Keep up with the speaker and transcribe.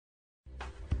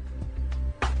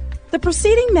The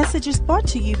preceding message is brought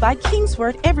to you by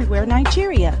Kingsword Everywhere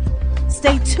Nigeria.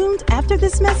 Stay tuned after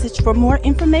this message for more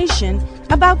information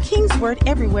about Kingsword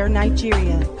Everywhere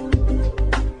Nigeria.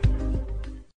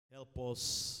 Help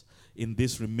us in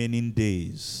these remaining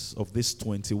days of these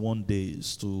 21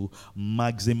 days to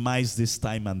maximize this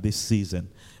time and this season.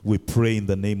 We pray in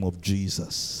the name of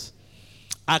Jesus.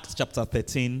 Acts chapter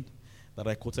 13 that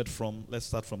I quoted from. Let's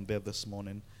start from there this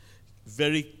morning.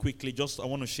 Very quickly, I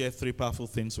want to share 3 powerful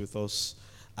things with us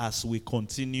as we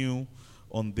continue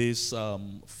on this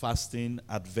fasting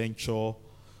adventure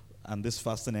and this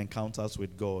fasting encounters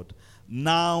with God.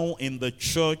 Now, in the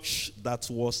church that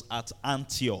was at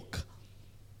Antioch,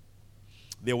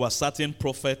 there were certain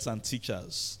prophets and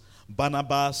teachers.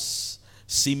 Barnabas,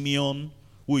 Simeon,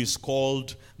 who is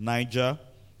called Niger,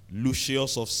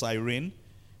 Lucius of Cyrene,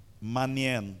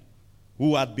 Manaen,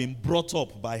 who had been brought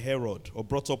up by Herod, or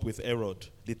brought up with Herod,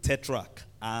 the Tetrarch,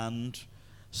 and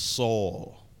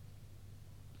Saul.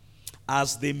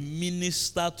 As they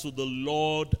ministered to the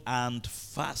Lord and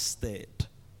fasted.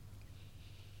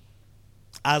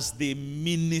 As they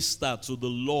ministered to the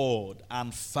Lord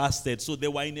and fasted. So they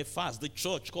were in a fast. The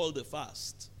church called the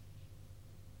fast.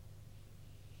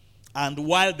 And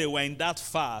while they were in that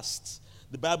fast,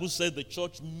 the Bible said the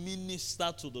church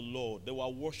ministered to the Lord. They were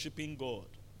worshiping God.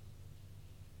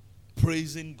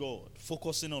 Praising God,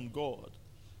 focusing on God.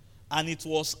 And it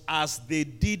was as they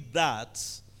did that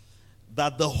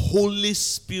the Holy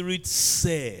Spirit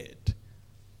said,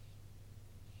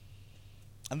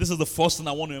 and this is the first thing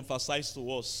I want to emphasize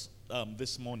to us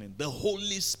this morning. The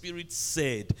Holy Spirit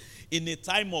said, in a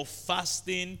time of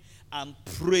fasting and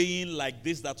praying like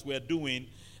this that we're doing,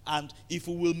 and if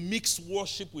we will mix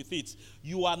worship with it,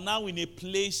 you are now in a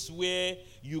place where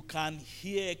you can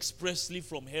hear expressly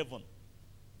from heaven.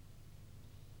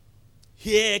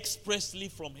 Hear expressly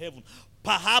from heaven.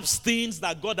 Perhaps things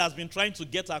that God has been trying to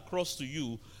get across to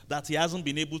you that he hasn't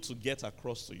been able to get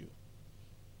across to you.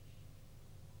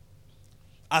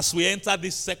 As we enter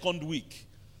this second week,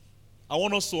 I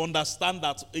want us to understand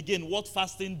that, again, what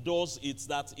fasting does is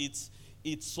that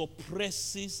it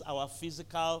suppresses our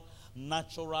physical,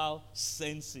 natural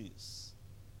senses.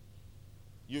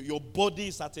 Your body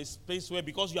is at a space where,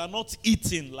 because you are not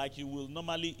eating like you will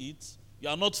normally eat, you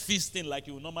are not feasting like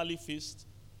you will normally feast.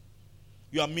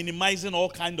 You are minimizing all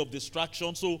kind of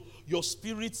distractions. So your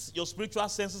spiritual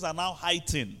senses are now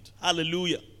heightened.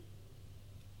 Hallelujah.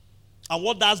 And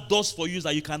what that does for you is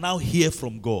that you can now hear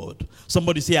from God.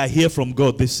 Somebody say, I hear from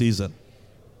God this season.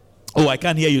 Oh, I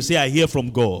can't hear you. Say, I hear from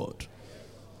God.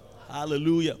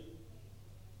 Hallelujah.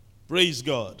 Praise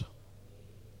God.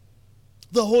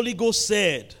 The Holy Ghost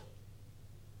said,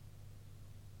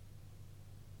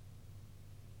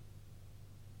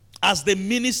 as they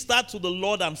ministered to the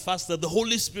Lord and fasted, the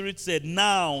Holy Spirit said,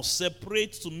 now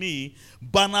separate to me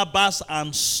Barnabas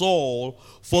and Saul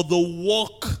for the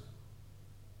work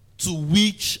to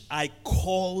which I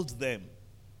called them.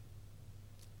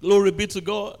 Glory be to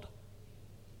God.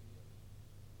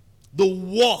 The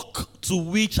work to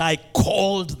which I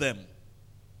called them.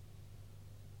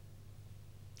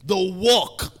 The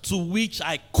work to which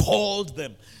I called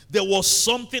them. There was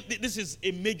something, this is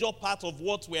a major part of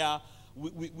what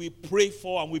we pray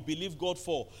for and we believe God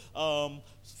for. 1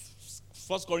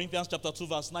 Corinthians chapter 2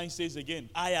 verse 9 says again,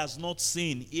 eye has not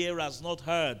seen, ear has not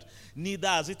heard, neither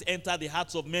has it entered the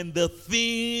hearts of men the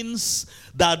things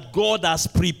that God has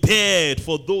prepared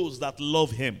for those that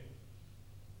love him.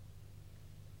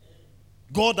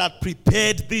 God had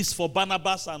prepared this for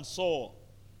Barnabas and Saul.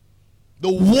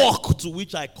 The work to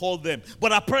which I called them.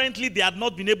 But apparently they had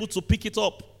not been able to pick it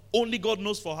up. Only God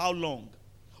knows for how long.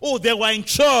 Oh, they were in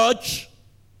church.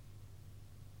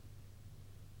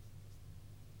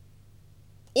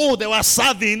 Oh, they were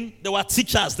serving. They were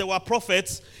teachers. They were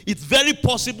prophets. It's very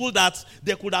possible that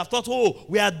they could have thought, oh,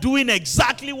 we are doing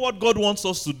exactly what God wants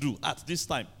us to do at this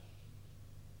time.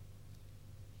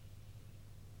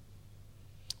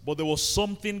 But there was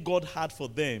something God had for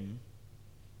them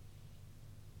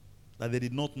that they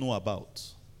did not know about.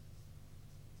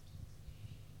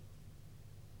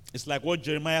 It's like what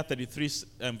Jeremiah 33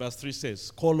 verse 3 says.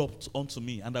 Call up unto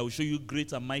me, and I will show you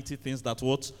great and mighty things that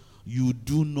what you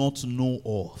do not know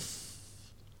of.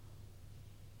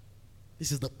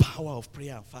 This is the power of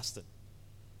prayer and fasting.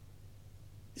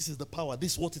 This is the power.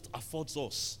 This is what it affords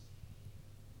us.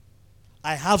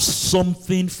 I have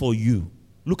something for you.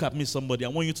 Look at me, somebody. I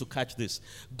want you to catch this.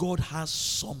 God has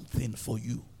something for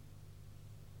you.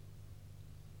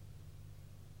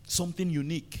 Something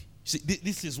unique. See,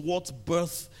 this is what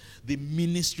birthed the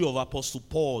ministry of Apostle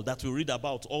Paul that we read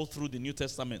about all through the New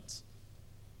Testament.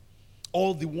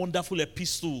 All the wonderful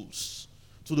epistles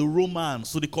to to the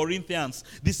Romans, to the Corinthians,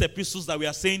 these epistles that we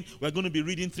are saying we're going to be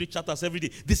reading 3 chapters every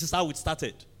day. This is how it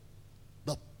started.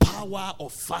 The power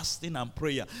of fasting and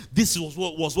prayer. This was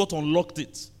what unlocked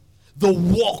it. The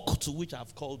walk to which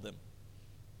I've called them.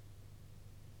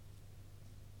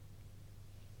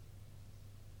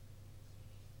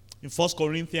 In 1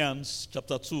 Corinthians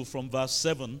chapter 2 from verse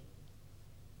 7,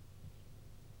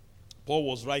 Paul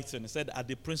was writing. He said, "Are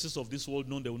the princes of this world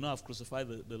known, they will not have crucified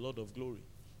the Lord of glory."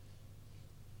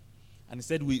 And he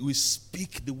said, we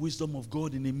speak the wisdom of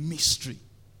God in a mystery.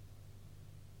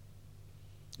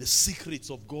 The secrets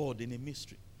of God in a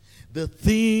mystery. The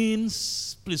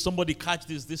things, please somebody catch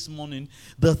this morning,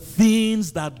 the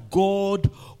things that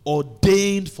God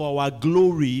ordained for our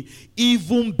glory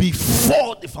even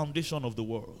before the foundation of the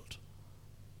world.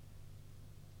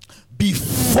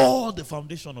 Before the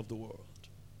foundation of the world.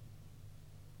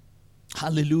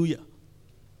 Hallelujah.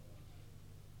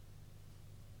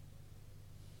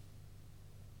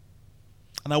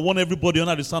 And I want everybody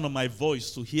under the sound of my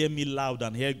voice to hear me loud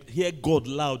and hear God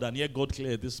loud and hear God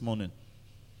clear this morning.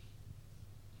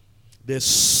 There's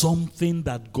something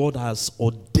that God has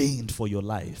ordained for your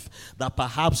life that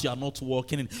perhaps you are not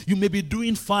walking in. You may be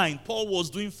doing fine. Paul was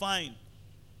doing fine.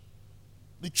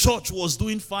 The church was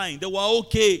doing fine. They were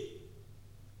okay.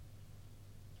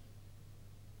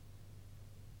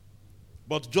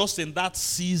 But just in that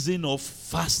season of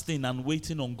fasting and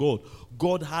waiting on God,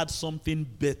 God had something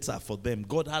better for them.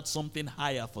 God had something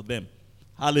higher for them.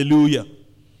 Hallelujah.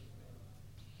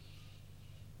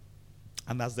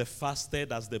 And as they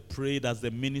fasted, as they prayed, as they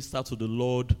ministered to the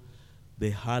Lord, they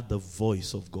heard the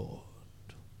voice of God.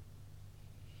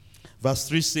 Verse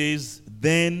 3 says,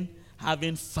 "Then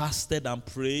having fasted and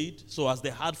prayed," so as they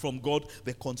heard from God,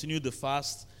 they continued the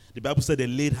fast. The Bible said they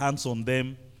laid hands on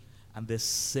them and they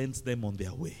sent them on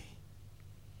their way.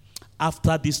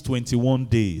 After these 21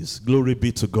 days, glory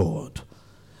be to God,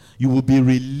 you will be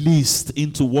released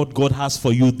into what God has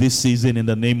for you this season in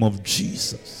the name of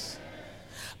Jesus.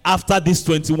 After these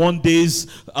 21 days,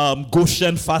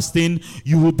 Goshen fasting,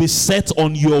 you will be set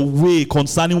on your way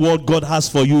concerning what God has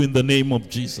for you in the name of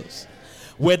Jesus.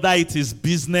 Whether it is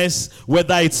business,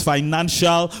 whether it's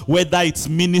financial, whether it's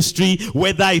ministry,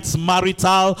 whether it's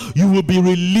marital, you will be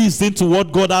released into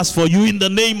what God has for you in the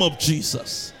name of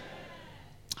Jesus.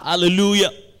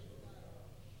 Hallelujah.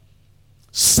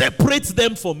 Separate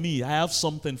them from me. I have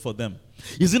something for them.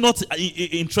 Is it not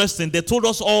interesting? They told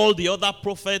us all the other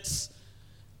prophets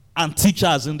and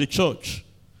teachers in the church.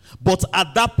 But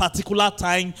at that particular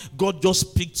time, God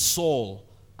just picked Saul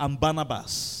and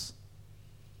Barnabas.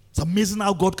 It's amazing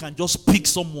how God can just pick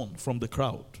someone from the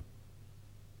crowd.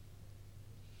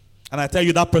 And I tell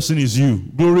you, that person is you.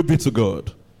 Glory be to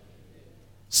God.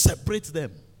 Separate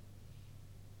them.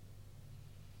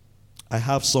 I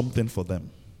have something for them.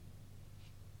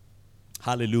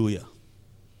 Hallelujah.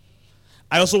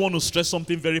 I also want to stress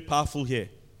something very powerful here.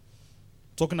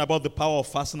 Talking about the power of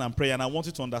fasting and prayer, and I want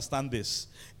you to understand this.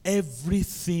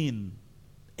 Everything,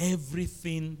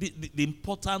 the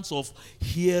importance of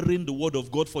hearing the word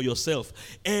of God for yourself,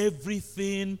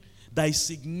 everything that is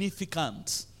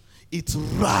significant, it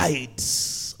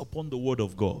rides upon the word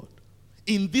of God.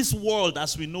 In this world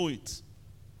as we know it,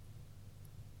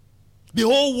 the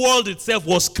whole world itself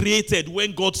was created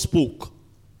when God spoke.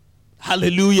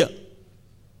 Hallelujah.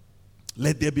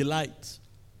 Let there be light.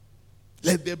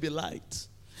 Let there be light.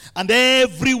 And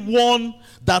everyone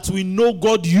that we know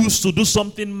God used to do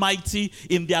something mighty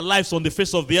in their lives on the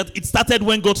face of the earth, it started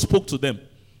when God spoke to them.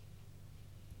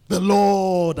 The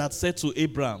Lord had said to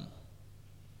Abraham,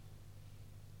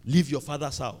 "Leave your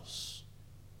father's house."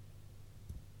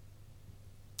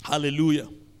 Hallelujah.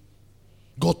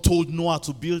 God told Noah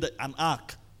to build an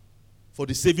ark for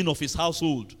the saving of his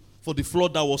household, for the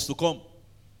flood that was to come.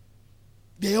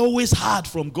 They always heard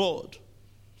from God.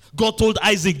 God told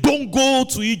Isaac, "Don't go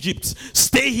to Egypt.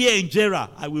 Stay here in Gerar.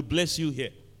 I will bless you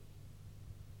here."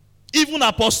 Even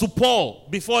Apostle Paul,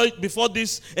 before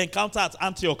this encounter at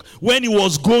Antioch, when he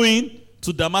was going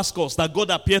to Damascus, that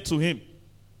God appeared to him,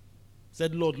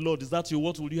 said, "Lord, Lord, is that you?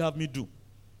 What will you have me do?"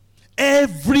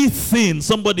 Everything,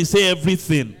 somebody say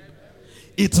everything.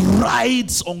 It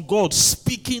rides on God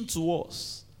speaking to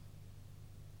us.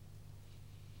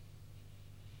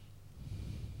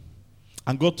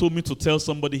 And God told me to tell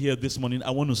somebody here this morning, I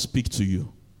want to speak to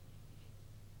you.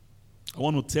 I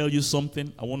want to tell you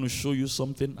something. I want to show you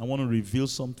something. I want to reveal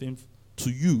something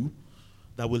to you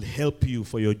that will help you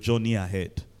for your journey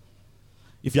ahead.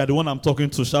 If you are the one I'm talking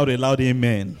to, shout a loud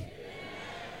amen. Amen.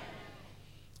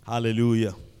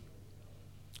 Hallelujah.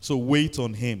 So wait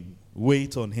on him.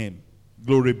 Wait on him.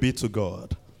 Glory be to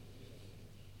God.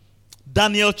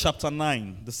 Daniel chapter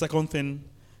 9. The second thing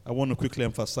I want to quickly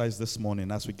emphasize this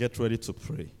morning as we get ready to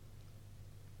pray.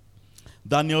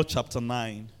 Daniel chapter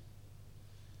 9.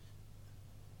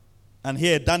 And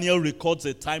here Daniel records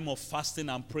a time of fasting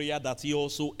and prayer that he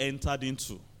also entered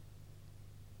into.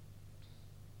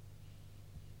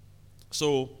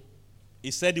 So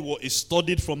he said he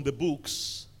studied from the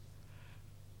books,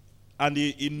 and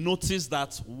he noticed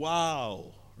that,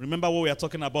 wow, remember what we are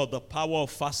talking about, the power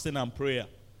of fasting and prayer.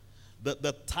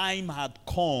 The time had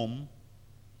come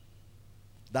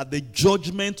that the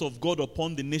judgment of God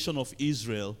upon the nation of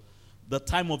Israel, the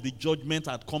time of the judgment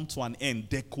had come to an end.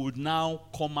 They could now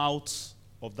come out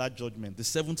of that judgment. The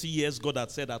 70 years God had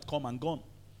said had come and gone.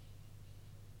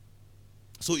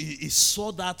 So he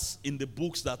saw that in the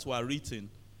books that were written.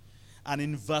 And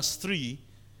in verse 3,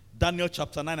 Daniel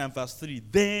chapter 9 and verse 3,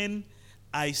 then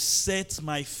I set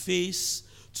my face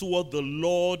toward the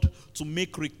Lord to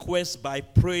make requests by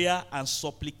prayer and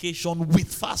supplication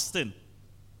with fasting,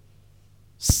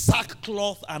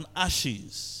 sackcloth and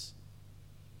ashes.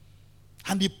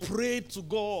 And he prayed to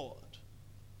God.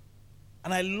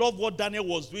 And I love what Daniel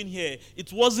was doing here.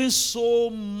 It wasn't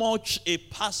so much a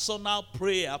personal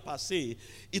prayer per se.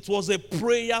 It was a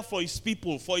prayer for his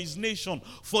people, for his nation,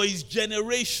 for his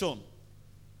generation.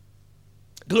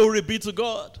 Glory be to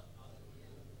God.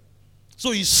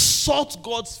 So he sought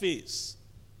God's face.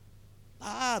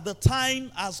 The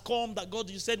time has come that God,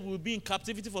 you said, will be in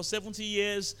captivity for 70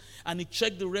 years. And he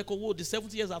checked the record. Oh, the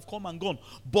 70 years have come and gone.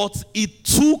 But it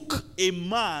took a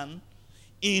man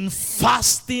in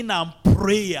fasting and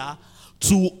prayer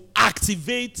to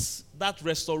activate that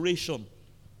restoration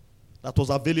that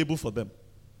was available for them.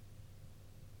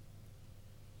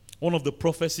 One of the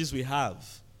prophecies we have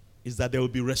is that there will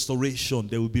be restoration,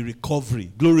 there will be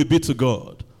recovery. Glory be to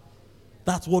God.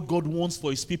 That's what God wants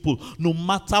for his people. No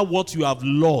matter what you have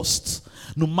lost,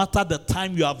 no matter the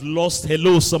time you have lost,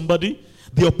 hello somebody,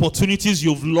 the opportunities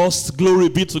you've lost, glory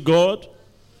be to God.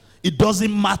 It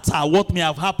doesn't matter what may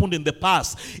have happened in the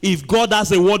past. If God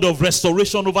has a word of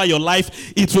restoration over your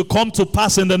life, it will come to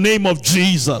pass in the name of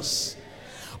Jesus.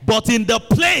 But in the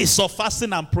place of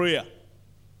fasting and prayer,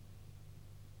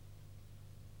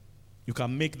 you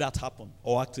can make that happen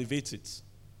or activate it.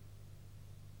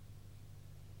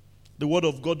 The word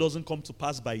of God doesn't come to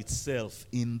pass by itself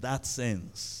in that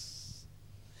sense.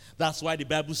 That's why the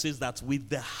Bible says that with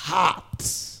the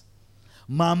heart,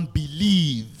 man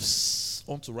believes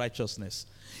unto righteousness.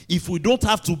 If we don't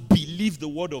have to believe the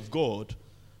word of God,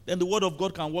 then the word of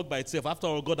God can work by itself. After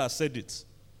all, God has said it.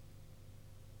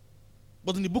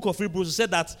 But in the book of Hebrews, it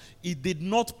said that it did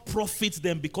not profit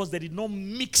them because they did not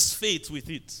mix faith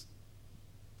with it.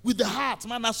 With the heart,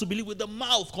 man has to believe. With the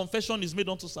mouth, confession is made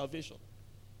unto salvation.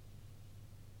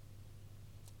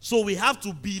 So we have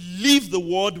to believe the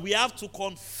word, we have to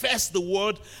confess the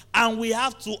word, and we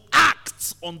have to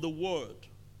act on the word.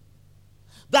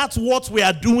 That's what we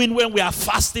are doing when we are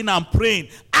fasting and praying.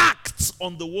 Act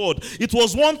on the word. It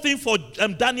was one thing for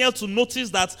Daniel to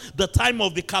notice that the time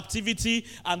of the captivity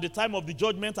and the time of the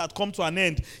judgment had come to an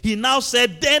end. He now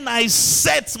said, then I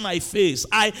set my face.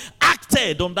 I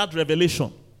acted on that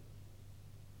revelation.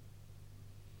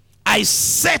 I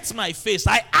set my face.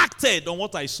 I acted on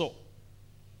what I saw.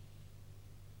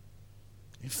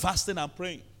 In fasting and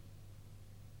praying.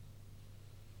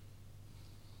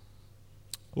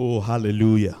 Oh,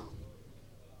 hallelujah.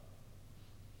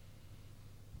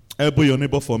 Elbow your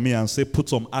neighbor for me and say, put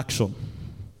some action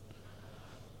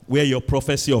where your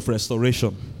prophecy of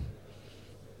restoration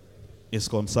is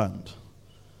concerned.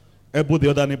 Elbow the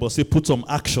other neighbor, say, put some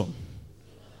action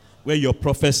where your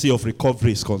prophecy of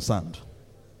recovery is concerned.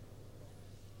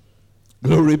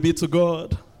 Glory be to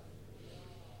God.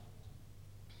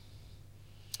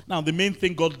 Now, the main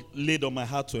thing God laid on my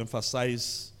heart to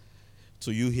emphasize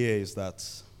to you here is that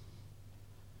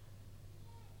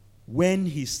when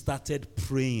he started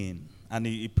praying, and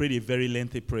he prayed a very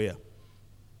lengthy prayer.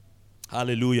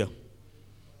 Hallelujah.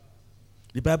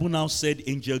 The Bible now said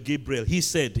Angel Gabriel. He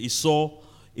said he saw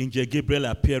Angel Gabriel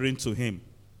appearing to him.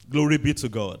 Glory be to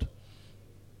God.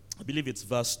 I believe it's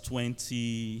verse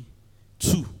 22.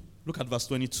 Look at verse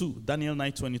 22. Daniel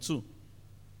 9:22.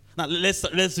 Now,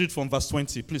 let's read from verse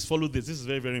 20. Please follow this. This is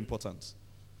very, very important.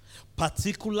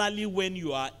 Particularly when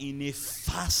you are in a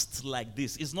fast like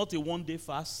this. It's not a one-day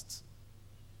fast.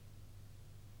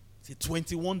 It's a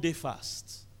 21-day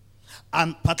fast.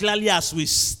 And particularly as we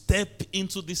step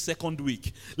into the second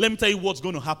week. Let me tell you what's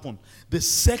going to happen. The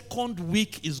second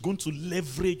week is going to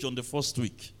leverage on the first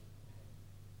week.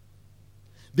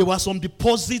 There were some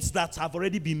deposits that have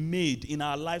already been made in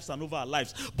our lives and over our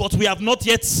lives. But we have not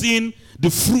yet seen the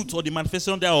fruit or the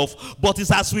manifestation thereof. But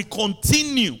it's as we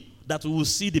continue that we will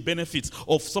see the benefits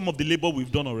of some of the labor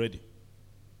we've done already.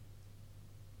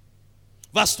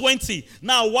 Verse 20,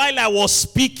 now while I was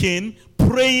speaking,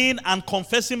 praying and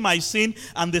confessing my sin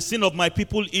and the sin of my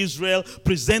people Israel,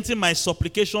 presenting my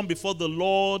supplication before the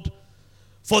Lord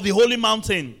for the holy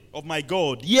mountain of my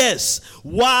God. Yes,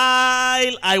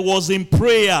 while I was in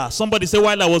prayer. Somebody say,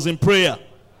 while I was in prayer.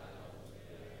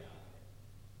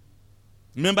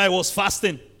 Remember, I was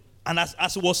fasting. And as I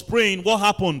was praying, what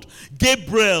happened?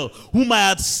 Gabriel, whom I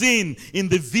had seen in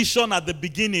the vision at the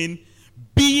beginning,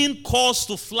 being caused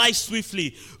to fly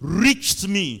swiftly, reached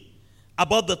me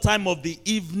about the time of the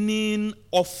evening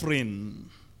offering.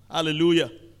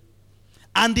 Hallelujah.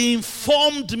 And he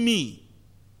informed me.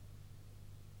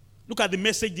 Look at the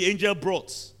message the angel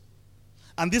brought.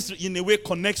 And this, in a way,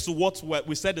 connects to what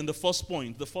we said in the first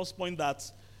point. The first point that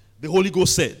the Holy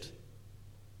Ghost said.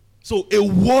 So a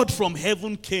word from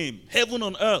heaven came. Heaven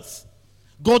on earth.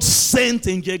 God sent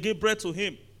Angel Gabriel to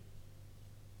him.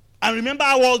 And remember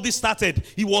how all this started.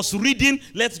 He was reading,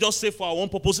 let's just say for our own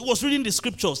purpose, he was reading the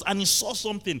scriptures and he saw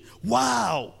something.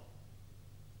 Wow.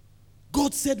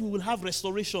 God said we will have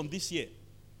restoration this year.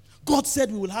 God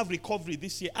said we will have recovery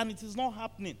this year. And it is not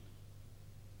happening.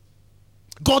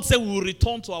 God said we will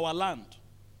return to our land.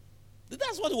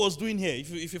 That's what he was doing here,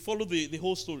 if you follow the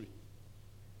whole story.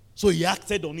 So he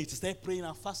acted on it. He started praying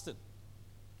and fasting.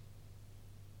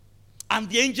 And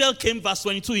the angel came, verse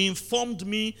 22, he informed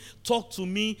me, talked to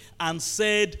me, and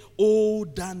said, "Oh,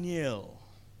 Daniel,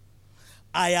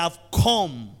 I have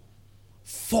come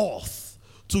forth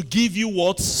to give you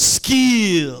what?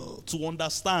 Skill to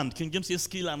understand." King James says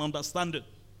skill and understanding.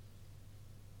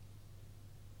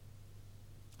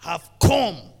 Have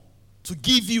come to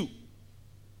give you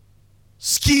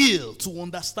skill to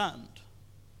understand.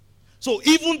 So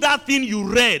even that thing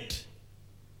you read,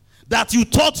 that you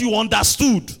thought you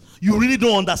understood, you really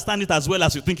don't understand it as well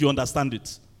as you think you understand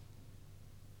it.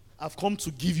 I've come to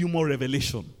give you more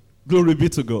revelation. Glory be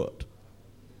to God.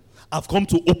 I've come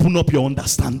to open up your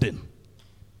understanding.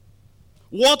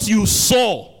 What you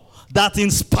saw that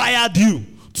inspired you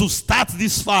to start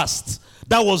this fast,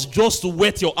 that was just to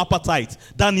whet your appetite.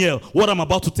 Daniel, what I'm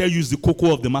about to tell you is the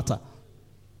cocoa of the matter.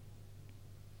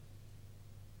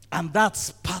 And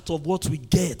that's part of what we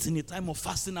get in a time of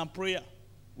fasting and prayer.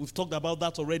 We've talked about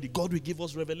that already. God will give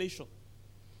us revelation.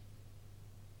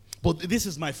 But this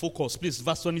is my focus. Please,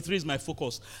 verse 23 is my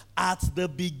focus. At the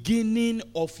beginning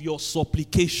of your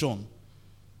supplication.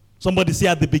 Somebody say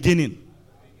at the beginning.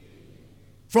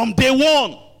 From day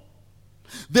one.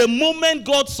 The moment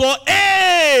God saw,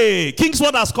 hey,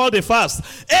 Kingsword has called a fast.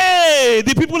 Hey,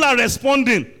 the people are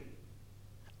responding.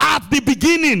 At the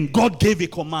beginning, God gave a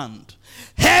command.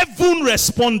 Heaven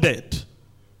responded.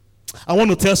 I want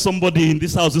to tell somebody in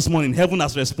this house this morning, heaven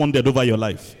has responded over your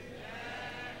life.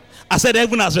 I said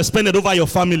heaven has responded over your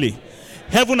family.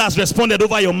 Heaven has responded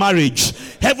over your marriage.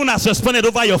 Heaven has responded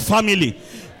over your family,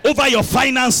 over your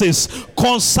finances,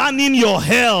 concerning your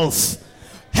health.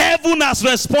 Heaven has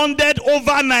responded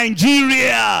over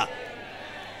Nigeria.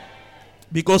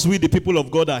 Because we, the people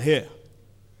of God, are here.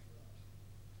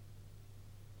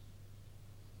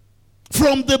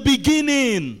 From the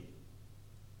beginning,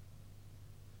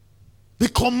 the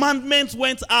commandment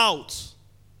went out,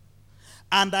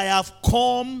 and I have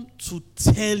come to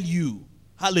tell you,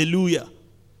 hallelujah,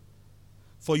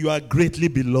 for you are greatly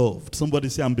beloved. Somebody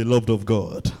say, I'm beloved of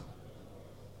God.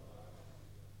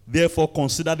 Therefore,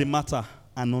 consider the matter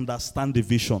and understand the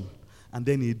vision. And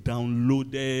then he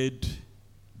downloaded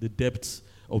the depths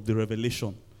of the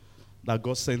revelation that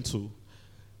God sent to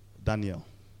Daniel.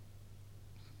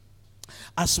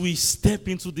 As we step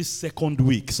into this second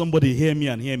week, somebody hear me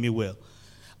and hear me well.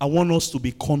 I want us to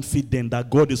be confident that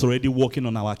God is already working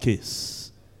on our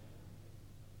case.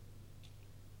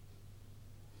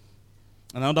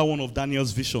 Another one of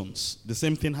Daniel's visions, the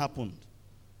same thing happened.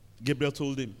 Gabriel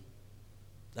told him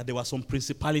that there were some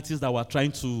principalities that were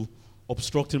trying to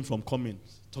obstruct him from coming.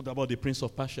 Talked about the prince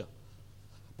of Persia.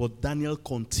 But Daniel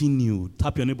continued.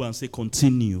 Tap your neighbor and say,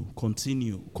 continue,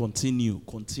 continue, continue,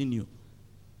 continue.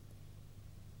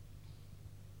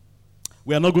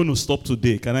 We are not going to stop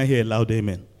today. Can I hear a loud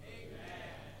amen? Amen.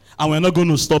 And we're not going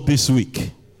to stop this week.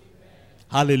 Amen.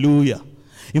 Hallelujah.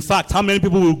 In fact, how many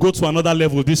people will go to another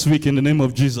level this week in the name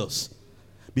of Jesus?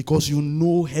 Because you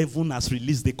know heaven has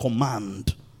released the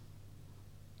command.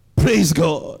 Praise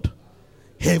God.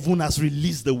 Heaven has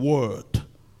released the word.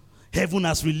 Heaven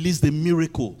has released the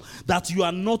miracle that you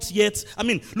are not yet. I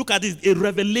mean, look at this. A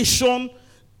revelation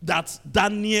that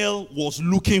Daniel was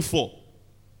looking for.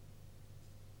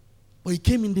 But he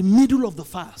came in the middle of the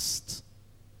fast.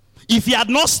 If he had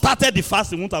not started the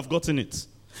fast, he wouldn't have gotten it.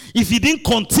 If he didn't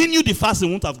continue the fast, he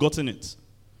wouldn't have gotten it.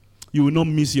 You will not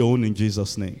miss your own in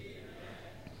Jesus' name.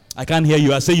 I can't hear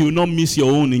you. I say you will not miss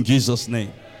your own in Jesus'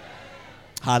 name.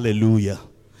 Hallelujah.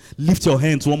 Lift your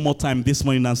hands one more time this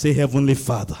morning and say, Heavenly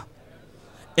Father,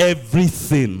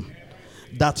 everything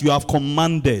that you have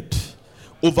commanded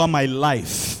over my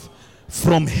life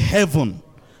from heaven,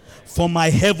 for my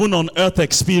heaven on earth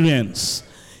experience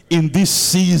in this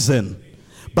season,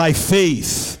 by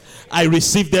faith, I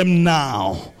receive them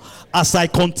now as I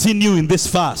continue in this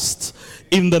fast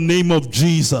in the name of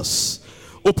Jesus.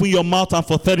 Open your mouth and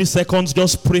for 30 seconds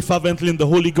just pray fervently in the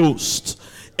Holy Ghost.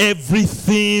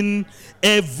 Everything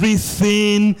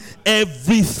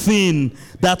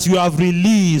that you have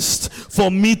released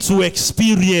for me to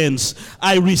experience,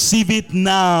 I receive it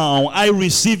now. I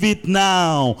receive it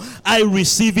now. I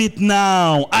receive it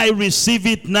now. I receive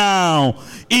it now.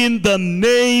 In the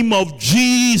name of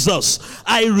Jesus,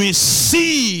 I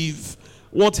receive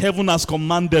what heaven has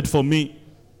commanded for me.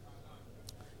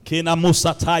 In the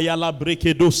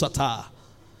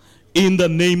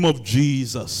name of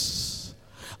Jesus.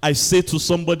 I say to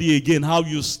somebody again, how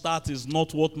you start is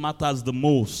not what matters the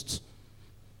most.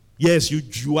 Yes,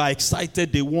 you are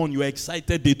excited day 1, you are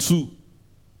excited day 2.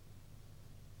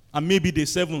 And maybe day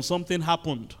 7, something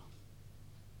happened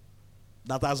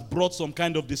that has brought some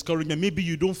kind of discouragement. Maybe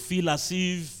you don't feel as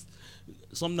if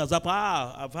something has happened.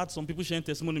 I've had some people sharing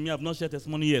testimony. Me, I've not shared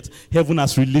testimony yet. Heaven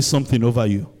has released something over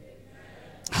you. Amen.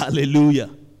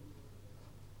 Hallelujah.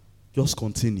 Just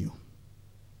continue.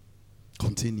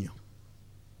 Continue.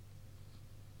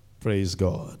 Praise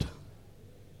God.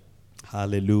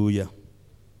 Hallelujah.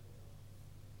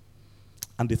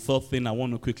 And the third thing I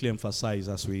want to quickly emphasize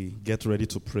as we get ready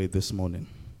to pray this morning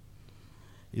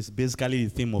is basically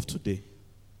the theme of today.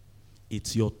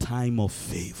 It's your time of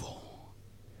favor.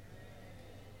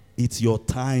 It's your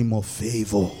time of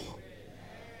favor.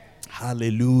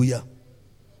 Hallelujah.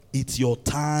 It's your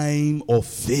time of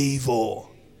favor.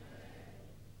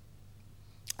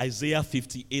 Isaiah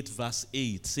 58 verse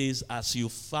 8 says, as you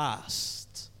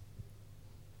fast.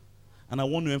 And I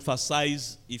want to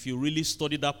emphasize, if you really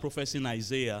study that prophecy in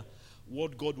Isaiah,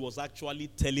 what God was actually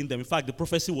telling them. In fact, the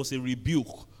prophecy was a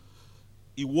rebuke.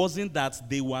 It wasn't that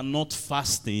they were not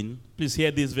fasting. Please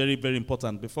hear this, very, very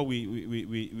important, before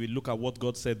we look at what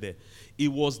God said there. It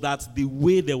was that the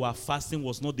way they were fasting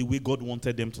was not the way God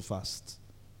wanted them to fast.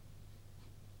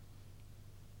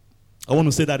 I want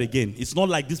to say that again. It's not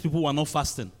like these people were not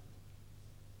fasting.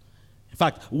 In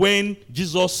fact, when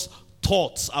Jesus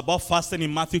taught about fasting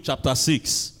in Matthew chapter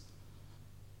 6,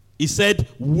 he said,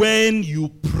 when you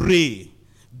pray,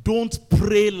 don't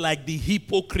pray like the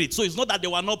hypocrites. So it's not that they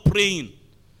were not praying.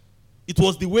 It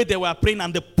was the way they were praying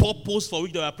and the purpose for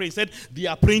which they were praying. He said, they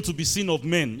are praying to be seen of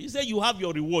men. He said, you have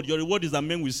your reward. Your reward is that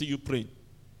men will see you praying.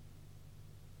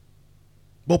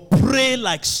 But pray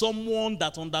like someone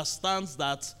that understands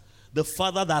that the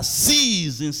Father that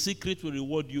sees in secret will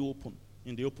reward you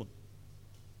in the open.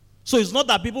 So it's not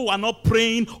that people were not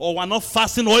praying or were not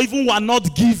fasting or even were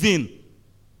not giving.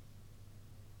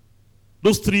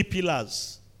 Those 3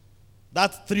 pillars.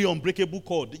 That 3 unbreakable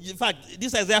cord. In fact,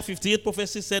 this Isaiah 58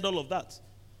 prophecy said all of that.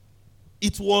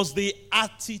 It was the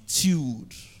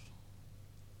attitude.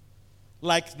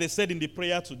 Like they said in the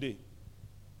prayer today.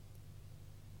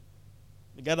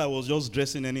 The guy that was just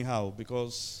dressing anyhow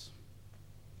because...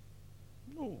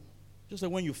 No. Just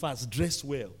like when you fast, dress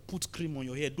well. Put cream on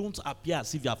your hair. Don't appear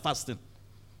as if you are fasting.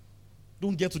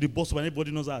 Don't get to the bus when everybody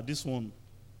knows this one.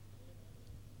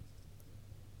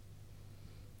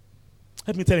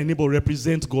 Let me tell a neighbor,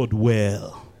 represent God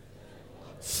well.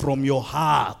 From your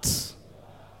heart.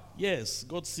 Yes,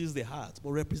 God sees the heart.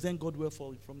 But represent God well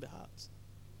from the heart.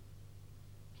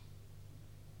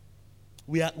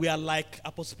 We are like,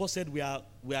 Apostle Paul said, we are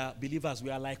believers. We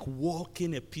are like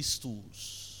walking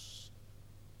epistles.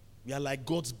 We are like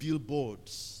God's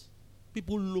billboards.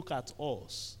 People look at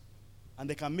us and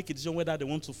they can make a decision whether they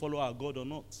want to follow our God or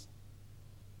not.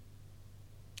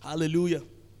 Hallelujah.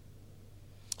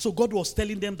 So God was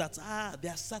telling them that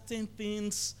there are certain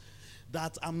things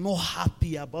that I'm not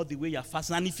happy about the way you're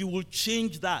fasting. And if you will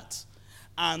change that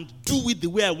and do it the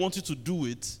way I want you to do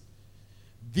it,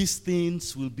 these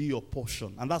things will be your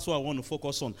portion. And that's what I want to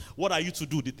focus on. What are you to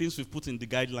do? The things we've put in the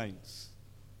guidelines.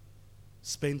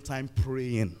 Spend time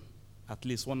praying. At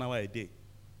least 1 hour a day.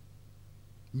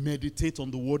 Meditate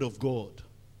on the word of God.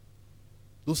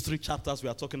 Those 3 chapters we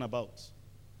are talking about.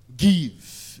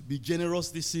 Give. Be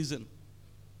generous this season.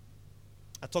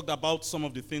 I talked about some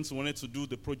of the things we wanted to do,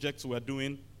 the projects we are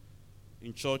doing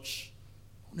in church.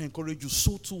 I want to encourage you,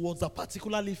 sow towards that,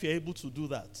 particularly if you're able to do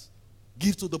that.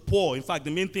 Give to the poor. In fact,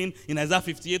 the main thing in Isaiah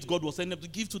 58, God was saying them to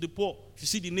give to the poor. If you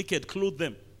see the naked, clothe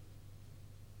them.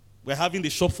 We're having the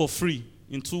shop for free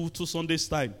in two Sundays'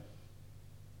 time.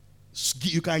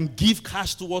 You can give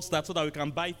cash towards that so that we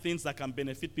can buy things that can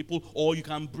benefit people, or you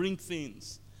can bring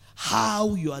things.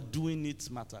 How you are doing it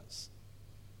matters.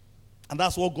 And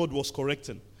that's what God was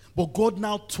correcting. But God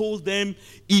now told them,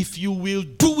 if you will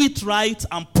do it right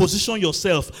and position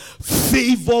yourself,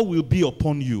 favor will be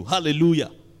upon you.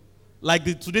 Hallelujah. Like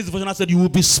today's devotional said, you will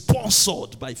be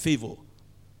sponsored by favor.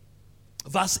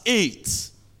 Verse 8.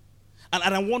 And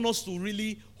I want us to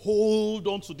really hold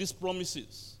on to these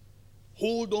promises.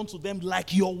 Hold on to them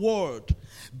like your word.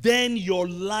 Then your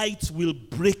light will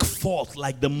break forth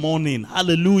like the morning.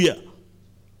 Hallelujah.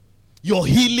 Your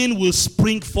healing will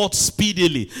spring forth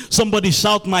speedily. Somebody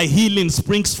shout, my healing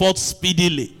springs forth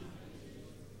speedily.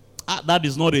 That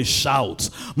is not a shout.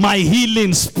 My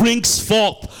healing springs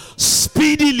forth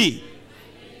speedily.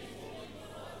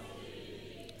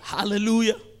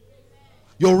 Hallelujah.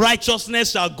 Your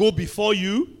righteousness shall go before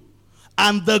you,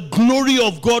 and the glory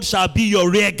of God shall be your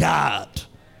rear guard.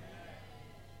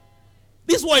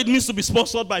 This is what it means to be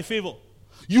sponsored by favor.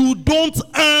 You don't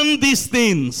earn these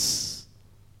things.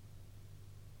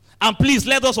 And please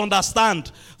let us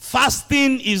understand,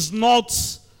 fasting is not,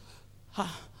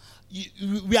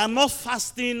 we are not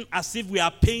fasting as if we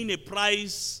are paying a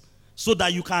price so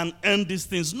that you can earn these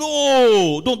things.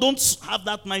 No, don't have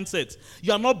that mindset.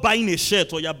 You are not buying a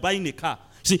shirt or you are buying a car.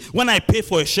 See, when I pay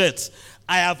for a shirt,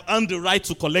 I have earned the right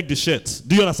to collect the shirt.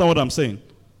 Do you understand what I'm saying?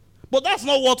 But that's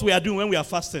not what we are doing when we are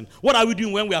fasting. What are we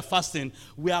doing when we are fasting?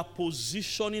 We are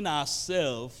positioning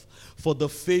ourselves for the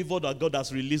favor that God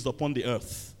has released upon the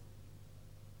earth.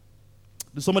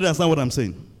 Does somebody understand what I'm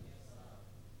saying?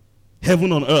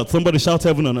 Heaven on earth. Somebody shout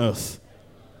heaven on earth.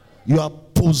 You are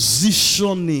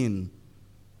positioning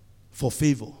for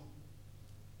favor.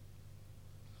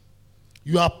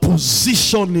 You are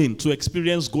positioning to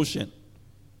experience Goshen.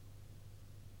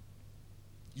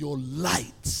 Your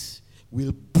light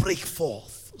will break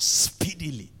forth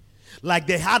speedily. Like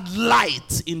they had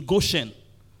light in Goshen,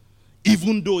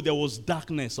 even though there was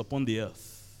darkness upon the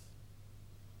earth.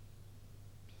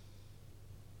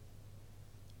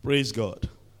 Praise God.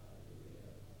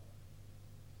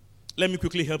 Let me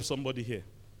quickly help somebody here.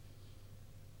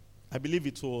 I believe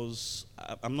it was,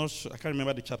 I'm not sure, I can't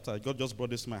remember the chapter. God just brought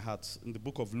this to my heart. In the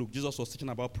book of Luke, Jesus was teaching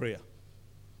about prayer.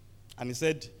 And he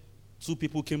said, 2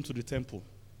 people came to the temple.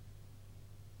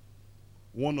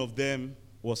 One of them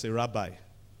was a rabbi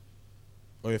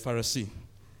or a Pharisee.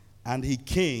 And he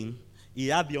came, he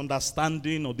had the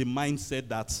understanding or the mindset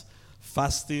that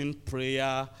fasting,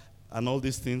 prayer, and all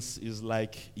these things is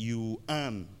like you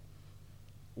earn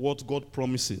what God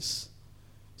promises.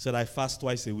 He said, I fast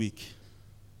twice a week.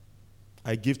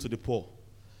 I give to the poor.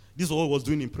 This is what I was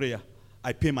doing in prayer.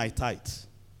 I pay my tithe.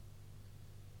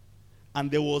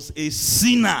 And there was a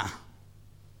sinner.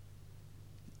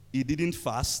 He didn't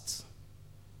fast.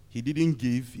 He didn't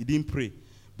give. He didn't pray.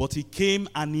 But he came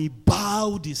and he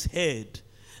bowed his head.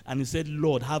 And he said,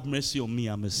 Lord, have mercy on me.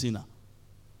 I'm a sinner.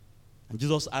 And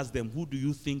Jesus asked them, who do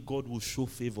you think God will show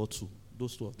favor to?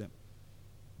 Those 2 of them.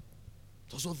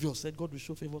 Those of you said God will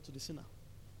show favor to the sinner.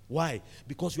 Why?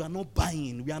 Because we are not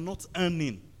buying. We are not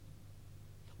earning.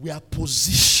 We are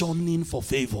positioning for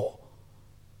favor.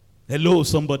 Hello,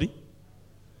 somebody?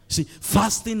 See,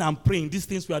 fasting and praying, these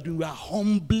things we are doing, we are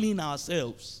humbling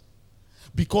ourselves.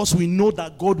 Because we know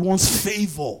that God wants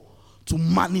favor to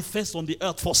manifest on the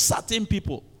earth for certain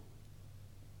people.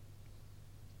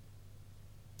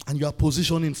 And you are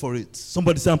positioning for it.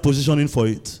 Somebody say, I'm positioning for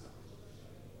it.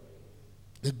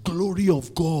 The glory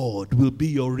of God will be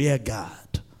your rear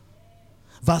guard.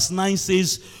 Verse 9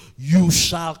 says, you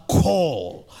shall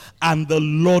call and the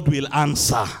Lord will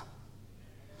answer.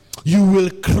 You will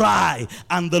cry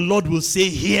and the Lord will say,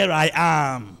 here I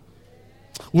am.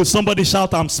 Will somebody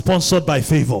shout, I'm sponsored by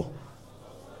favor?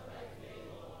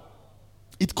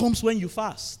 It comes when you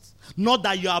fast. Not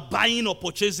that you are buying or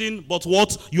purchasing, but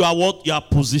what? You are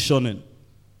positioning.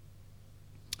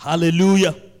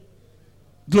 Hallelujah.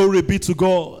 Glory be to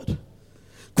God.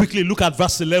 Quickly look at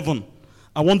verse 11.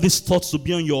 I want these thoughts to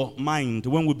be on your mind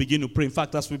when we begin to pray. In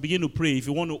fact, as we begin to pray, if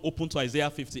you want to open to Isaiah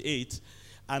 58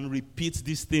 and repeat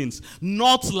these things.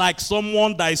 Not like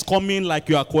someone that is coming like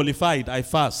you are qualified. I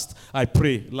fast, I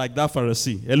pray, like that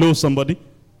Pharisee. Hello, somebody?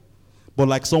 But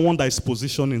like someone that is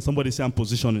positioning. Somebody say, I'm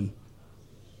positioning.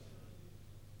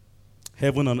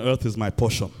 Heaven and earth is my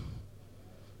portion.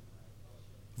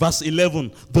 Verse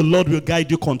 11, the Lord will guide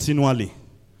you continually.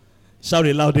 Shout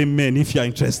a loud amen if you are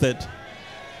interested.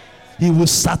 He will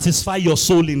satisfy your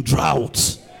soul in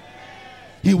drought.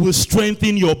 He will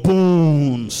strengthen your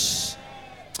bones.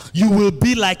 You will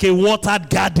be like a watered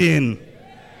garden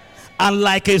and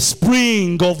like a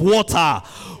spring of water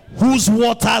whose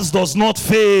waters does not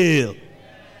fail.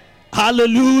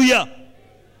 Hallelujah.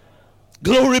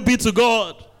 Glory be to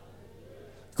God.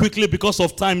 Quickly, because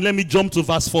of time, let me jump to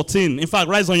verse 14. In fact,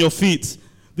 rise on your feet.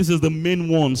 This is the main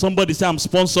one. Somebody say, I'm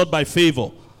sponsored by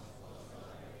favor.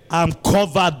 I'm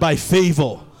covered by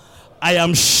favor. I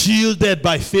am shielded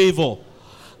by favor.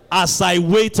 As I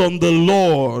wait on the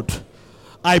Lord,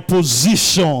 I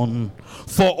position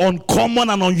for uncommon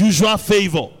and unusual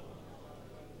favor.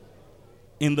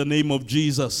 In the name of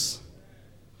Jesus.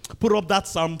 Put up that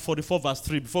Psalm 44 verse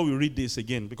 3 before we read this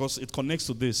again, because it connects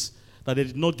to this, that they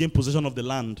did not gain possession of the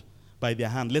land by their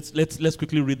hand. Let's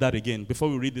quickly read that again before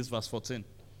we read this verse 14,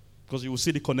 because you will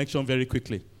see the connection very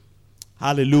quickly.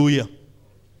 Hallelujah.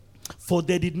 For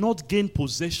they did not gain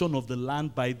possession of the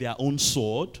land by their own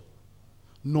sword,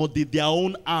 nor did their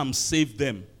own arm save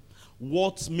them.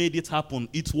 What made it happen?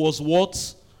 It was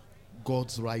what?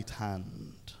 God's right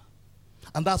hand.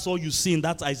 And that's all you see in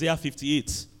that Isaiah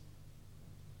 58.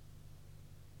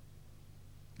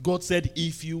 God said,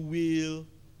 if you will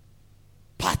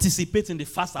participate in the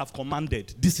fast I've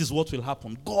commanded, this is what will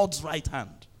happen. God's right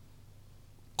hand.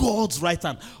 God's right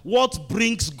hand. What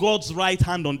brings God's right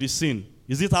hand on the scene?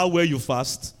 Is it how well you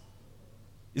fast?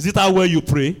 Is it how well you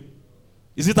pray?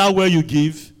 Is it how well you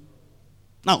give?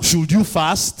 Now, should you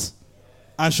fast?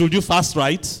 And should you fast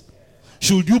right?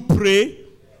 Should you pray?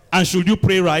 And should you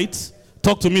pray right?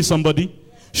 Talk to me, somebody.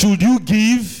 Should you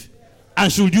give?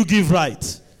 And should you give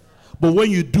right? But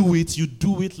when you do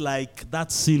it like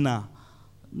that sinner.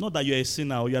 Not that you're a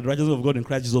sinner or you're the righteousness of God in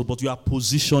Christ Jesus, but you are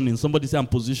positioning. Somebody say, I'm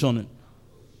positioning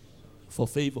for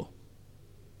favor.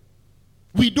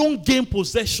 We don't gain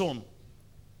possession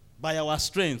by our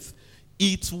strength.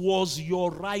 It was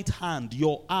your right hand,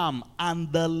 your arm,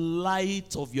 and the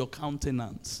light of your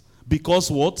countenance. Because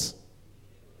what?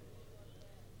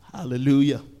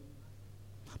 Hallelujah.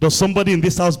 Does somebody in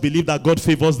this house believe that God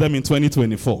favors them in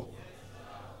 2024?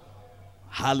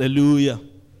 Hallelujah.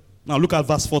 Now look at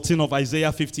verse 14 of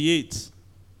Isaiah 58.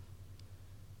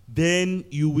 Then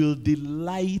you will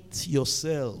delight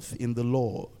yourself in the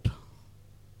Lord,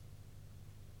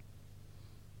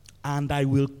 and I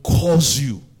will cause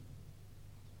you.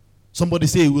 Somebody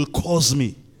say, it will cause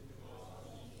me.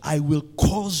 I will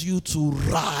cause you to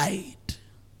ride,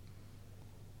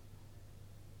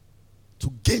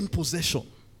 to gain possession.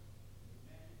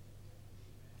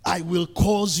 I will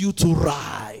cause you to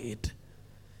ride.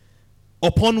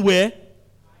 Upon where?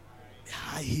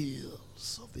 High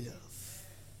hills of the earth.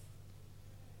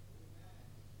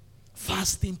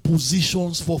 Fasting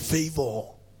positions for favor.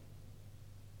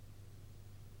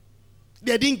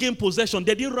 They didn't gain possession.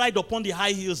 They didn't ride upon the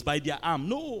high hills by their arm.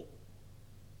 No.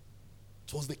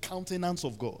 It was the countenance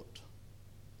of God.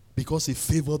 Because he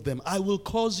favored them. I will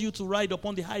cause you to ride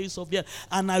upon the high hills of the earth,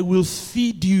 and I will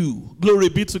feed you. Glory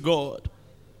be to God.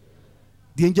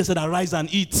 The angel said, arise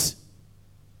and eat.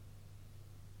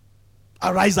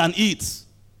 Arise and eat.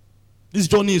 This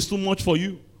journey is too much for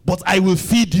you, but I will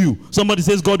feed you. Somebody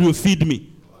says, God will feed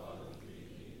me.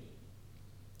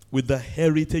 With the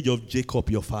heritage of Jacob,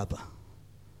 your father.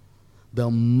 The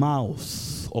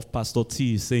mouth of Pastor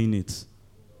T is saying it.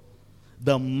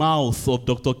 The mouth of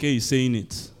Dr. K is saying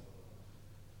it.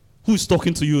 Who is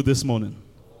talking to you this morning?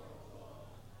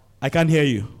 I can't hear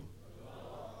you.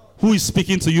 Who is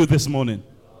speaking to you this morning?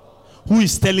 Who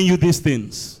is telling you these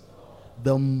things?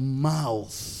 The mouth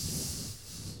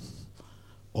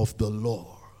of the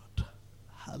Lord,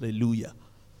 hallelujah,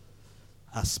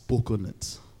 has spoken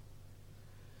it.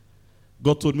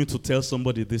 God told me to tell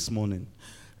somebody this morning,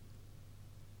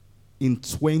 in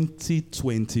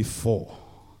 2024,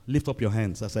 lift up your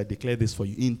hands as I declare this for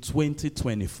you. In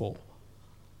 2024,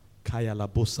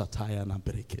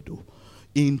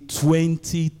 in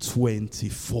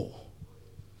 2024,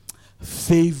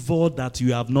 favor that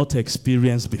you have not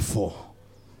experienced before.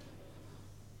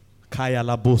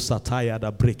 The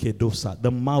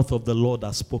mouth of the Lord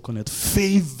has spoken it.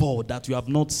 Favor that you have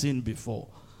not seen before.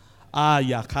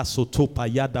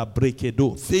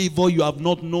 Favor you have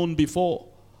not known before.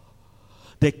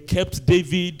 They kept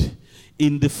David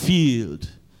in the field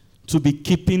to be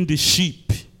keeping the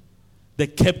sheep. They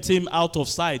kept him out of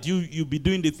sight. You be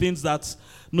doing the things that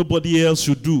nobody else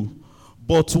should do.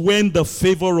 But when the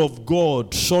favor of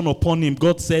God shone upon him,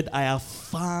 God said, I have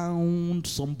found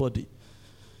somebody.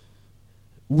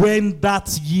 When that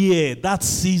year, that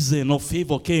season of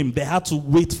favor came, they had to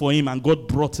wait for him, and God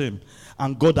brought him,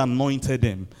 and God anointed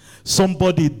him.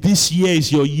 Somebody, this year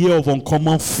is your year of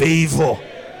uncommon favor.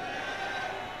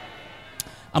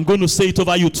 I'm going to say it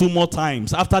over you 2 more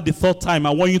times. After the 3rd time, I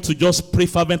want you to just pray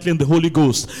fervently in the Holy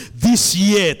Ghost. This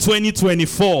year,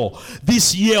 2024,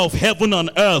 this year of heaven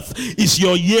and earth is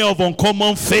your year of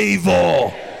uncommon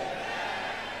favor.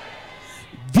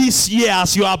 This year,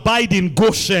 as you abide in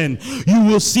Goshen, you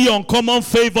will see uncommon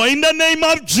favor in the name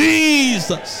of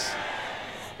Jesus.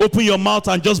 Open your mouth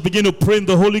and just begin to pray in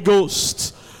the Holy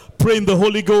Ghost. Pray in the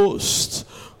Holy Ghost.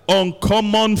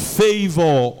 Uncommon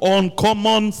favor,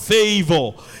 uncommon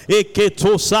favor.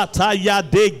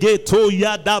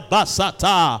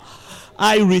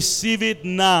 I receive it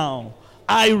now.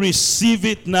 I receive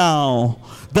it now.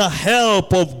 The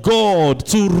help of God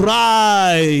to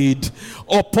ride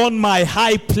upon my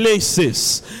high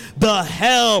places. The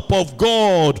help of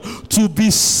God to be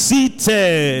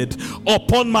seated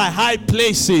upon my high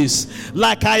places,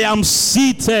 like I am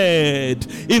seated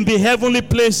in the heavenly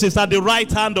places at the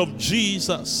right hand of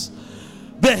Jesus.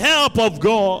 The help of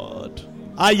God.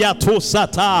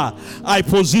 Ayatosata. I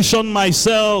position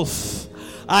myself.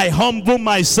 I humble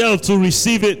myself to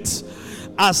receive it.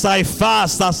 As I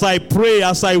fast, as I pray,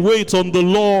 as I wait on the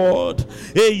Lord.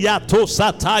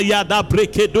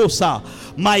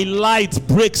 My light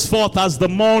breaks forth as the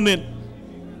morning.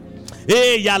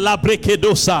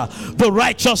 The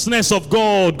righteousness of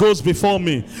God goes before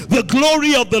me. The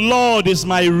glory of the Lord is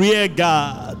my rear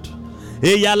guard.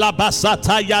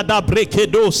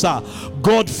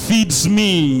 God feeds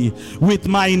me with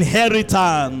my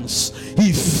inheritance.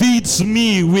 He feeds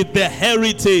me with the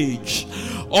heritage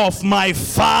of my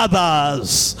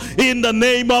fathers in the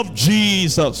name of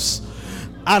Jesus.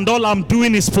 And all I'm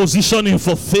doing is positioning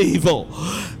for favor.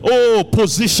 Oh,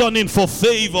 positioning for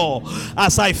favor.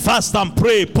 As I fast and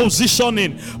pray,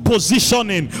 positioning for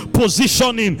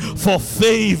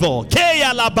favor.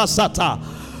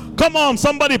 Come on,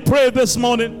 somebody pray this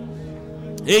morning.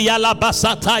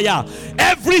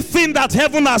 Everything that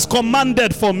heaven has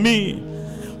commanded for me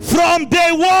from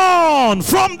day one,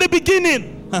 from the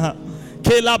beginning,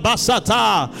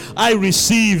 I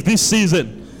receive this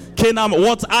season.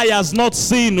 What eye has not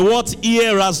seen, what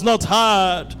ear has not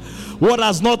heard, what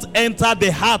has not entered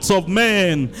the hearts of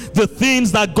men, the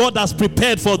things that God has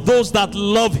prepared for those that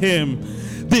love him,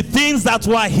 the things that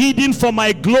were hidden for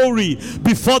my glory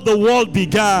before the world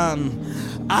began.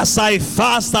 As I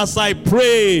fast, as I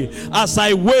pray, as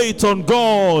I wait on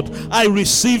God, I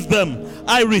receive them.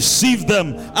 I receive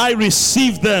them. I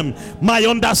receive them. My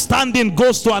understanding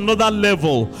goes to another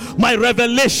level. My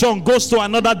revelation goes to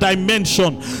another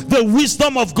dimension. The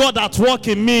wisdom of God at work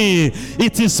in me,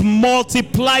 it is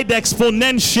multiplied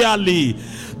exponentially.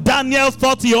 Daniel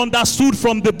thought he understood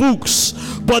from the books,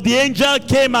 but the angel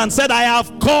came and said, I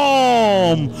have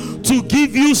come to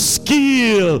give you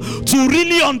skill to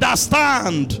really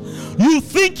understand. You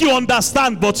think you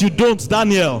understand, but you don't,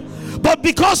 Daniel. But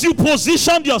because you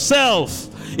positioned yourself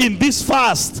in this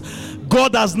fast,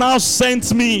 God has now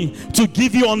sent me to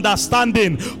give you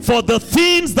understanding for the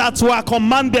things that were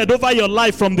commanded over your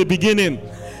life from the beginning.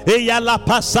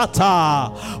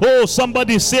 Oh,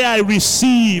 somebody say, I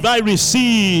receive. I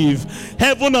receive.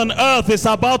 Heaven and earth is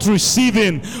about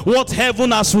receiving what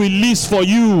heaven has released for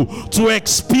you to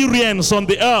experience on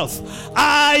the earth.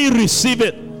 I receive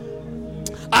it.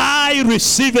 I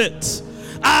receive it.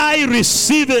 I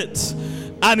receive it.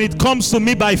 And it comes to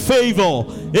me by favor.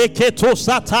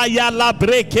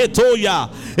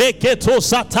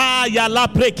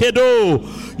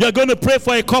 You're going to pray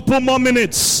for a couple more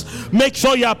minutes. Make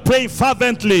sure you are praying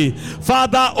fervently.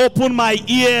 Father, open my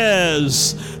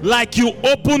ears like you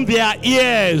opened their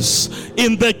ears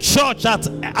in the church at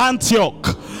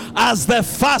Antioch. As they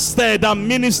fasted and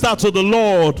ministered to the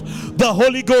Lord, the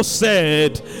Holy Ghost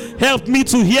said, help me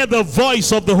to hear the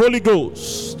voice of the Holy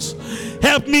Ghost.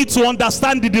 Help me to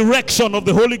understand the direction of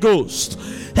the Holy Ghost.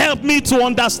 Help me to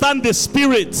understand the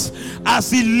Spirit as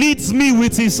he leads me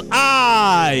with his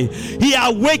eye. He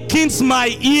awakens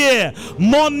my ear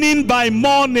morning by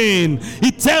morning.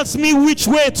 He tells me which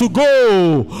way to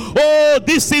go. Oh,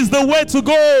 this is the way to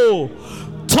go.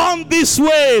 Turn this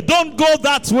way. Don't go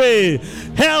that way.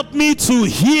 Help me to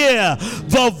hear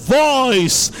the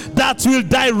voice that will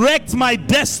direct my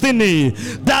destiny,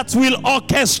 that will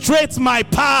orchestrate my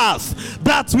path,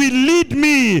 that will lead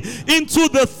me into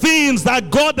the things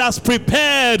that God has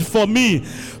prepared for me.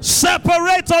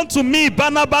 Separate unto me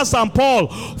Barnabas and Paul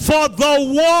for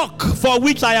the work for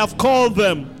which I have called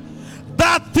them.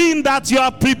 That thing that you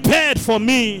have prepared for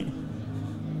me.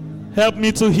 Help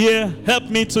me to hear, help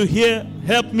me to hear,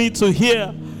 help me to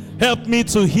hear, help me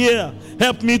to hear,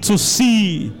 help me to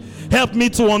see, help me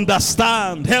to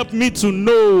understand, help me to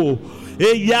know.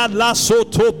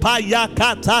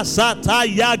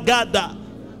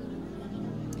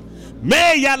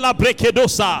 Meya la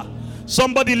brekedosa.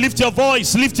 Somebody lift your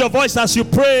voice as you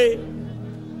pray.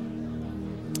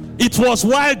 It was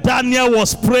while Daniel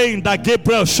was praying that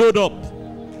Gabriel showed up.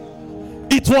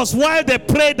 It was while they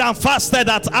prayed and fasted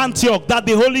at Antioch that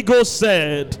the Holy Ghost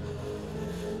said.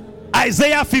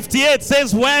 Isaiah 58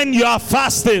 says, when you are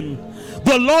fasting,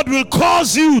 the Lord will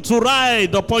cause you to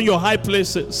ride upon your high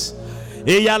places.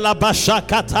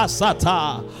 Eyalabashakata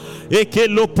sata.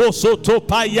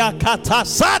 Ekeloposotopayakata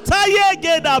sata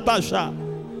yegedabasha.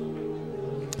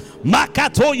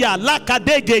 Makatoya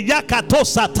lakadege yakato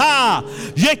sata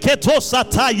yeketo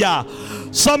sataya.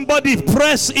 Somebody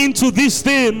press into these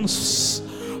things.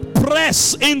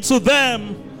 Press into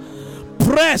them.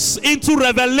 Press into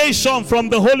revelation from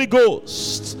the Holy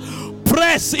Ghost.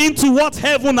 Press into what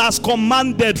heaven has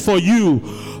commanded for you.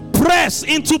 Press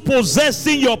into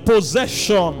possessing your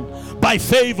possession by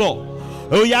favor.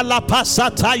 I'm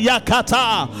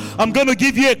going to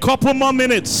give you a couple more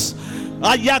minutes.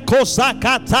 Forget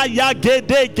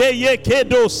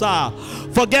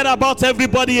about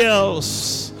everybody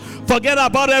else. Forget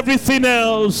about everything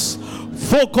else.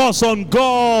 Focus on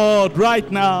God right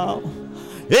now.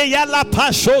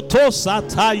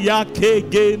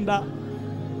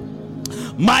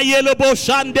 Mayelobo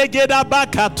shande geda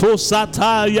bakato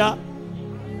sataya.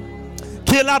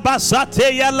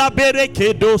 Kilabasate ya la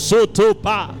bereke do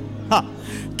sotopa.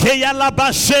 Keya la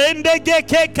bashende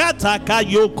geke kataka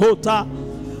yokota.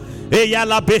 Eya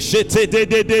la beshete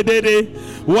de.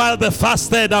 While they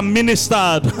fasted and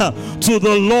ministered to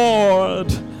the Lord,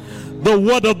 the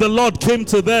word of the Lord came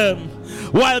to them.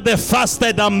 While they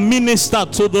fasted and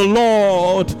ministered to the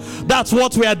Lord, that's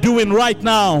what we are doing right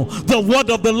now. The word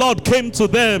of the Lord came to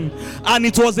them, and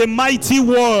it was a mighty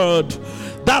word.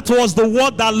 That was the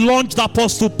word that launched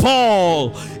Apostle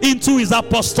Paul into his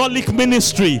apostolic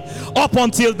ministry. Up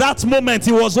until that moment,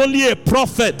 he was only a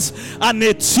prophet and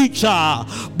a teacher,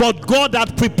 but God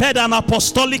had prepared an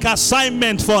apostolic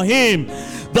assignment for him.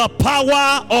 The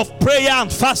power of prayer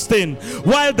and fasting.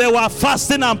 While they were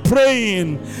fasting and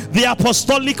praying, the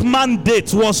apostolic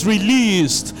mandate was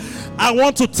released. I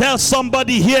want to tell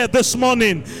somebody here this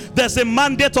morning, there's a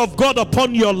mandate of God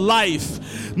upon your life.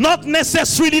 Not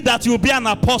necessarily that you'll be an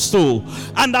apostle,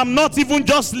 and I'm not even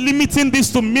just limiting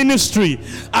this to ministry.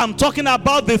 I'm talking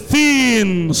about the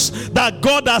things that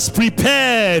God has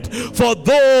prepared for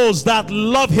those that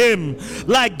love him,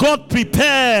 like God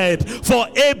prepared for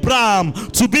Abraham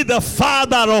to be the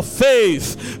father of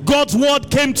faith. God's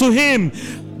word came to him: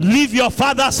 leave your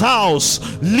father's house,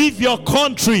 leave your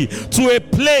country to a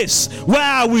place where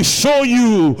I will show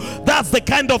you. That's the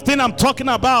kind of thing I'm talking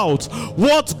about.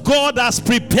 What God has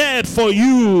prepared for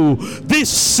you this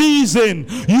season,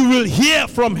 you will hear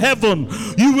from heaven.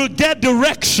 You will get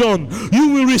direction. You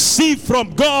will receive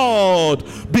from God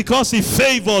because he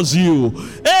favors you.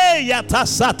 Hey,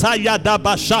 yatasata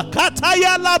yadabashakata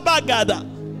yalabagada.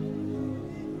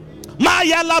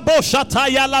 Mayalabo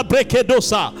shataya la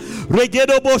brekedosa.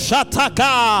 Regedobo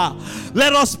shataka.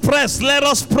 Let us press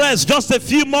just a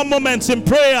few more moments in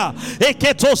prayer.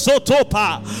 Eketo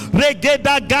sotopa.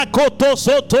 Regeda gakoto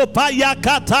sotopa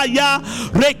yakataya.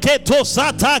 Reketo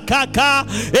satakaka.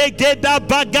 Egeda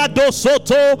bagado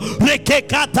soto.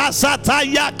 Rekekata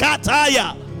sataya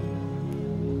kataya.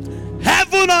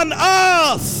 Heaven on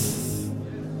earth.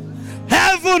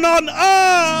 Heaven on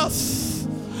earth.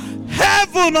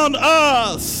 Heaven on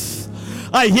earth.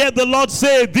 I hear the Lord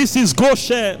say, this is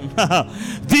Goshen.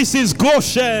 This is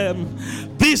Goshen.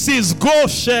 This is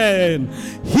Goshen.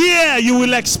 Here you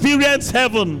will experience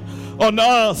heaven on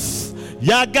earth.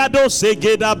 Yagado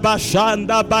segeda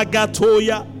bashanda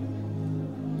bagatoya.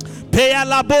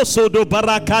 Peyalaboso do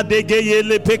baraka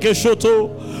degeyele pekeshoto.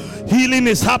 Healing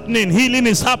is happening. Healing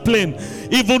is happening.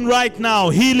 Even right now,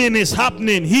 healing is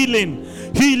happening. Healing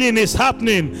is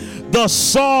happening. The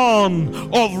Son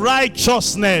of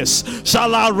Righteousness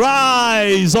shall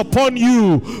arise upon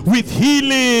you with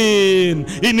healing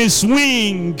in his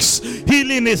wings.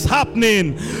 Healing is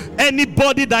happening.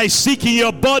 Anybody that is sick in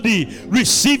your body,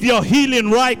 receive your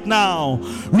healing right now.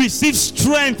 Receive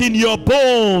strength in your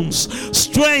bones,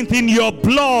 strength in your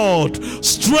blood,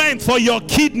 strength for your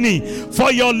kidney,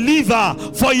 for your liver,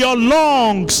 for your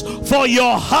lungs, for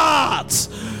your heart.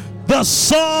 The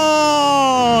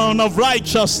Son of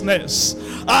Righteousness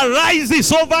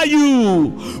arises over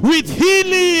you with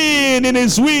healing in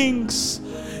his wings.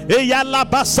 There's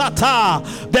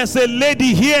a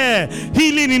lady here,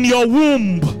 healing in your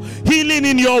womb, healing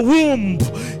in your womb,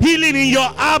 healing in your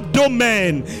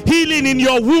abdomen, healing in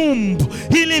your womb,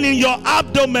 healing in your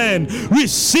abdomen.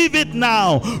 Receive it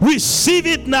now. Receive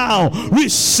it now.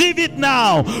 Receive it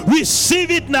now.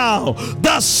 Receive it now.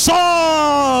 The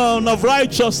Son of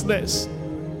Righteousness,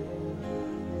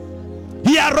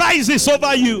 He arises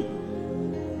over you.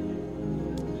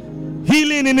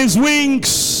 Healing in His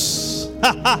wings.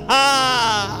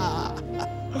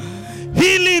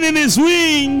 Healing in His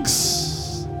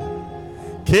wings.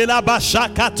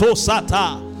 Kelabashakato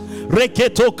sata.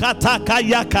 Reketo kataka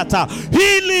yakata.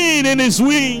 Healing in His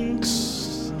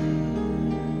wings.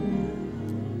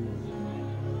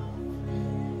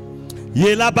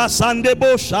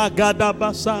 Yelabasandebo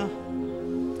shagadabasa.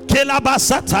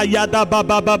 Kelabasata yada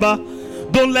baba baba.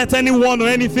 Don't let anyone or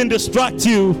anything distract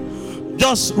you.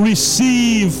 Just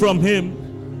receive from Him.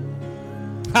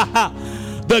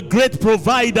 The great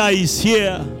provider is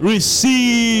here.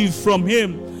 Receive from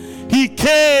Him. He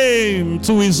came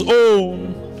to His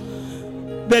own.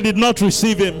 They did not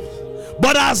receive Him.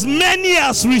 But as many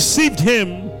as received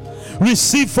Him,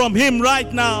 receive from Him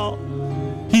right now.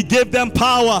 He gave them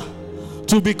power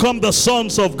to become the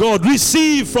sons of God.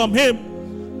 Receive from Him.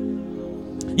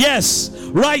 Yes,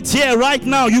 right here, right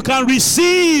now, you can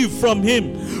receive from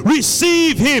Him.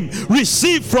 Receive Him.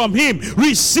 Receive from Him.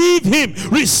 Receive Him.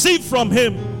 Receive from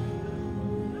Him.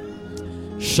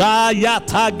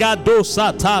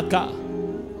 Shayatagadosataka.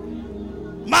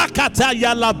 Makata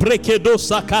yala brekedo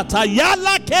sakata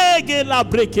yala kege la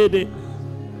brekede.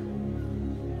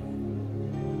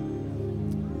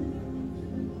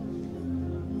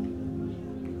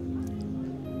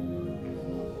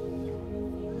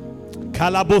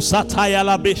 Kalabosata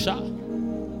yala besha.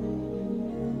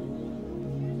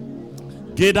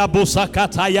 Geda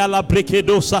bosakata yala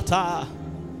brekedo sata.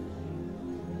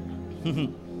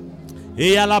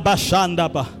 Eyala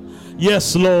bashandaba.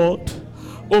 Yes, Lord.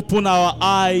 Open our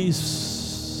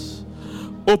eyes,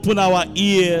 open our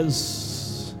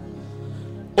ears,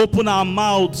 open our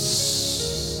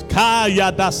mouths,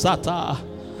 Kaya dasata.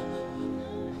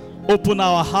 Open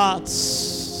our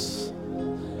hearts.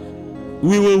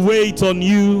 We will wait on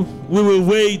you. We will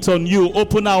wait on you.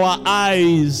 Open our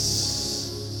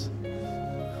eyes.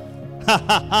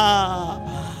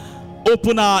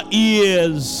 Open our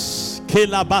ears,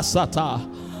 Kelabasata.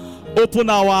 Open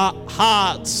our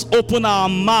hearts, open our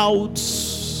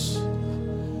mouths.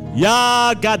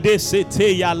 Ya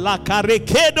gadesete ya la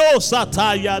karekedo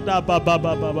sataya da baba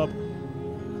baba.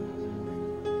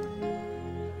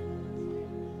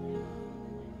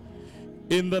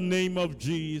 In the name of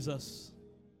Jesus.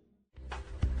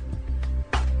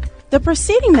 The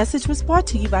preceding message was brought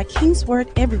to you by King's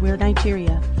Word Everywhere,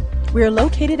 Nigeria. We are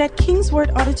located at King's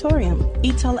Word Auditorium,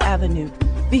 Etel Avenue,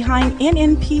 behind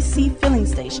NNPC Filling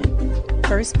Station,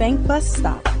 First Bank Bus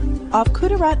Stop, off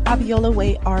Kudirat Abiola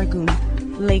Way, Oregun,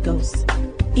 Lagos.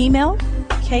 Email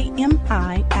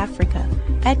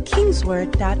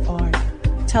kmiafrica@kingsword.org.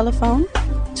 Telephone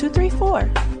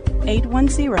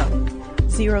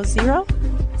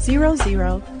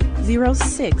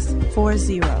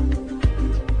 234-810-00000640.